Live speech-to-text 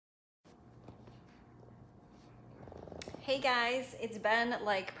Hey guys, it's been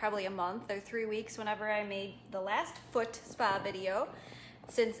like probably a month or 3 weeks whenever I made the last foot spa video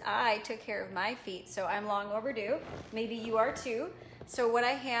since I took care of my feet, so I'm long overdue. Maybe you are too. So what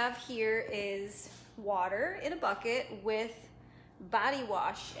I have here is water in a bucket with body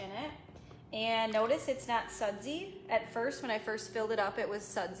wash in it. And notice it's not sudsy. At first, when I first filled it up, it was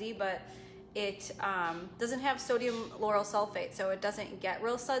sudsy, but it doesn't have sodium lauryl sulfate, so it doesn't get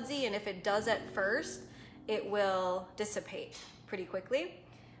real sudsy, and if it does at first, it will dissipate pretty quickly,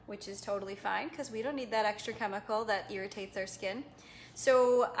 which is totally fine because we don't need that extra chemical that irritates our skin.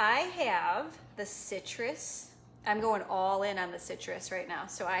 So I have the citrus. I'm going all in on the citrus right now.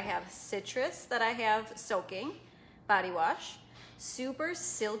 So I have citrus that I have soaking body wash. Super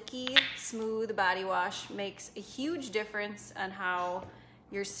silky, smooth body wash makes a huge difference on how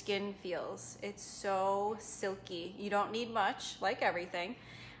your skin feels. It's so silky. You don't need much, like everything.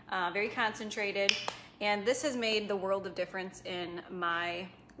 Very concentrated. And this has made the world of difference in my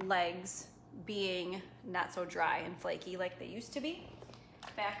legs being not so dry and flaky like they used to be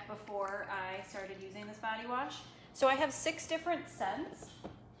back before I started using this body wash. So I have 6 different scents,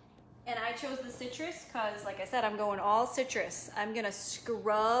 and I chose the citrus because, like I said, I'm going all citrus. I'm gonna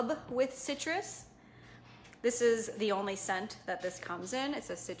scrub with citrus. This is the only scent that this comes in. It's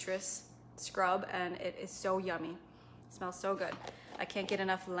a citrus scrub, and it is so yummy. It smells so good. I can't get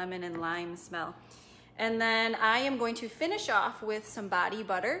enough lemon and lime smell. And then I am going to finish off with some body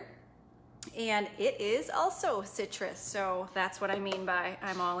butter, and it is also citrus. So that's what I mean by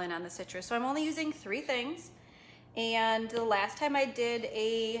I'm all in on the citrus. So I'm only using 3 things. And the last time I did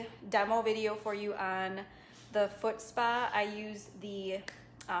a demo video for you on the foot spa, I used the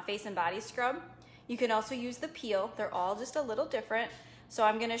face and body scrub. You can also use the peel. They're all just a little different. So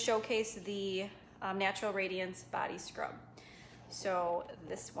I'm gonna showcase the Natural Radiance body scrub. So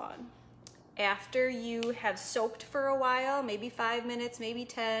this one. After you have soaked for a while, maybe 5 minutes, maybe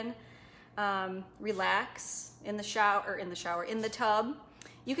 10, relax in the tub.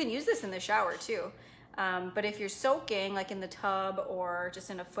 You can use this in the shower too. But if you're soaking, like in the tub or just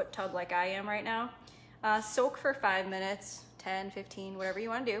in a foot tub like I am right now, soak for 5 minutes, 10, 15, whatever you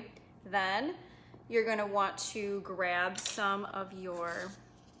want to do. Then you're gonna want to grab some of your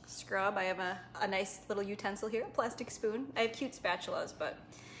scrub. I have a nice little utensil here, a plastic spoon. I have cute spatulas, but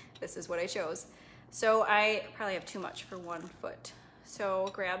this is what I chose. So I probably have too much for 1 foot. So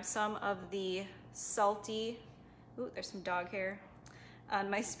grab some of the salty, ooh, there's some dog hair on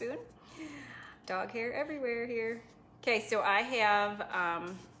my spoon. Dog hair everywhere here. Okay, so I have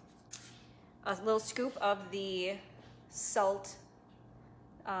a little scoop of the salt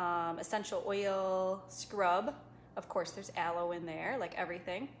essential oil scrub. Of course, there's aloe in there, like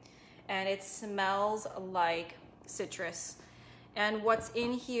everything. And it smells like citrus. And what's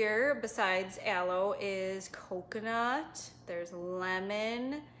in here besides aloe is coconut, there's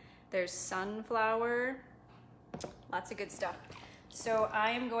lemon, there's sunflower, lots of good stuff. So I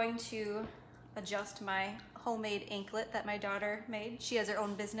am going to adjust my homemade anklet that my daughter made. She has her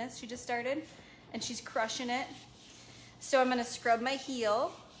own business, she just started, and she's crushing it. So I'm gonna scrub my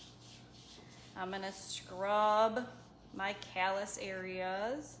heel. I'm gonna scrub my callus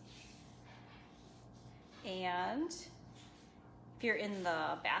areas. And if you're in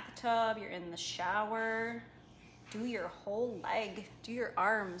the bathtub, you're in the shower, do your whole leg, do your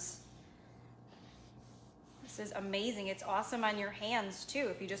arms. This is amazing. It's awesome on your hands too.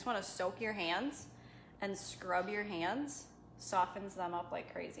 If you just want to soak your hands and scrub your hands, softens them up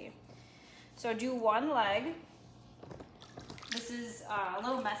like crazy. So do 1 leg. This is a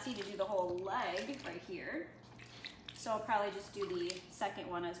little messy to do the whole leg right here. So I'll probably just do the second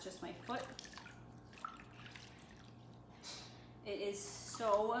one as just my foot. It is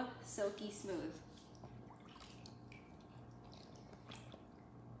so silky smooth.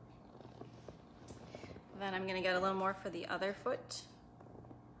 Then I'm gonna get a little more for the other foot.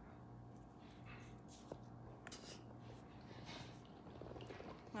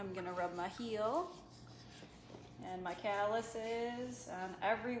 I'm gonna rub my heel and my calluses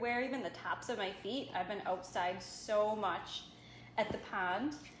everywhere, even the tops of my feet. I've been outside so much at the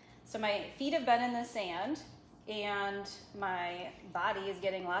pond. So my feet have been in the sand and my body is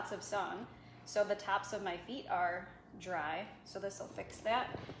getting lots of sun. So the tops of my feet are dry. So this will fix that.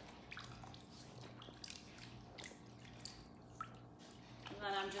 And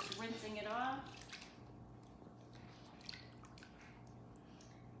then I'm just rinsing it off.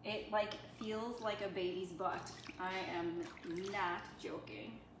 It like feels like a baby's butt. I am not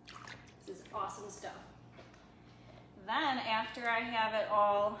joking. This is awesome stuff. Then after I have it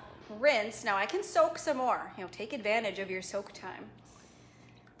all rinsed, now I can soak some more. You know, take advantage of your soak time.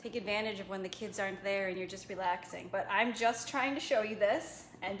 take advantage of when the kids aren't there and you're just relaxing. But I'm just trying to show you this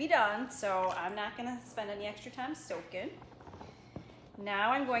and be done, so I'm not gonna spend any extra time soaking.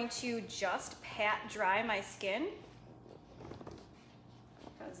 Now I'm going to just pat dry my skin,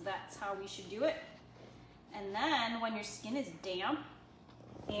 because that's how we should do it. And then when your skin is damp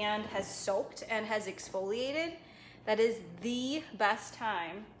and has soaked and has exfoliated, that is the best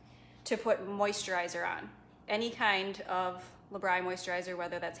time to put moisturizer on. Any kind of Labri moisturizer,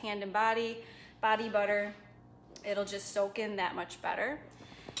 whether that's hand and body, body butter, it'll just soak in that much better.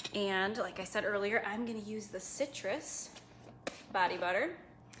 And like I said earlier, I'm gonna use the citrus body butter.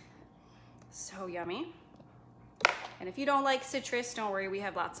 So yummy. And if you don't like citrus, don't worry, we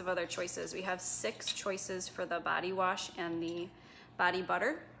have lots of other choices. We have 6 choices for the body wash and the body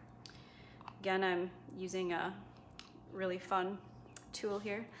butter. Again, I'm using a really fun tool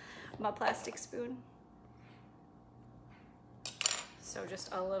here, my plastic spoon. So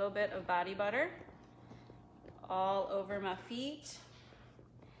just a little bit of body butter all over my feet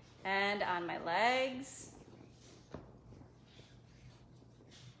and on my legs.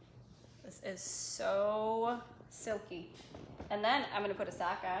 This is so silky. And then I'm gonna put a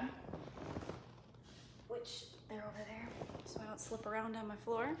sock on, which they're over there, so I don't slip around on my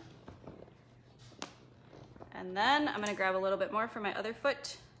floor. And then I'm gonna grab a little bit more for my other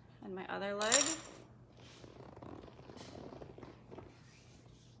foot and my other leg.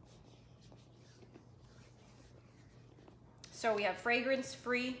 So we have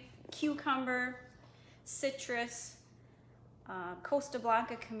fragrance-free cucumber, citrus, Costa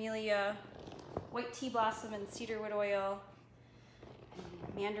Blanca camellia, white tea blossom and cedarwood oil,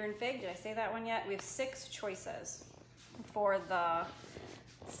 and mandarin fig. Did I say that one yet? We have 6 choices for the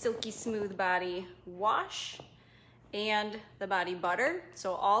silky smooth body wash and the body butter.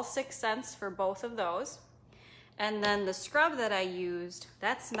 So all 6 cents for both of those. And then the scrub that I used,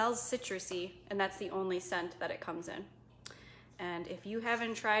 that smells citrusy, and that's the only scent that it comes in. And if you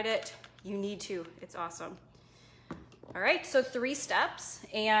haven't tried it, you need to. It's awesome. All right, so 3 steps,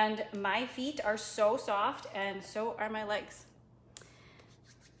 and my feet are so soft, and so are my legs.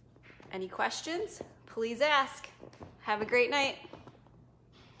 Any questions? Please ask. Have a great night.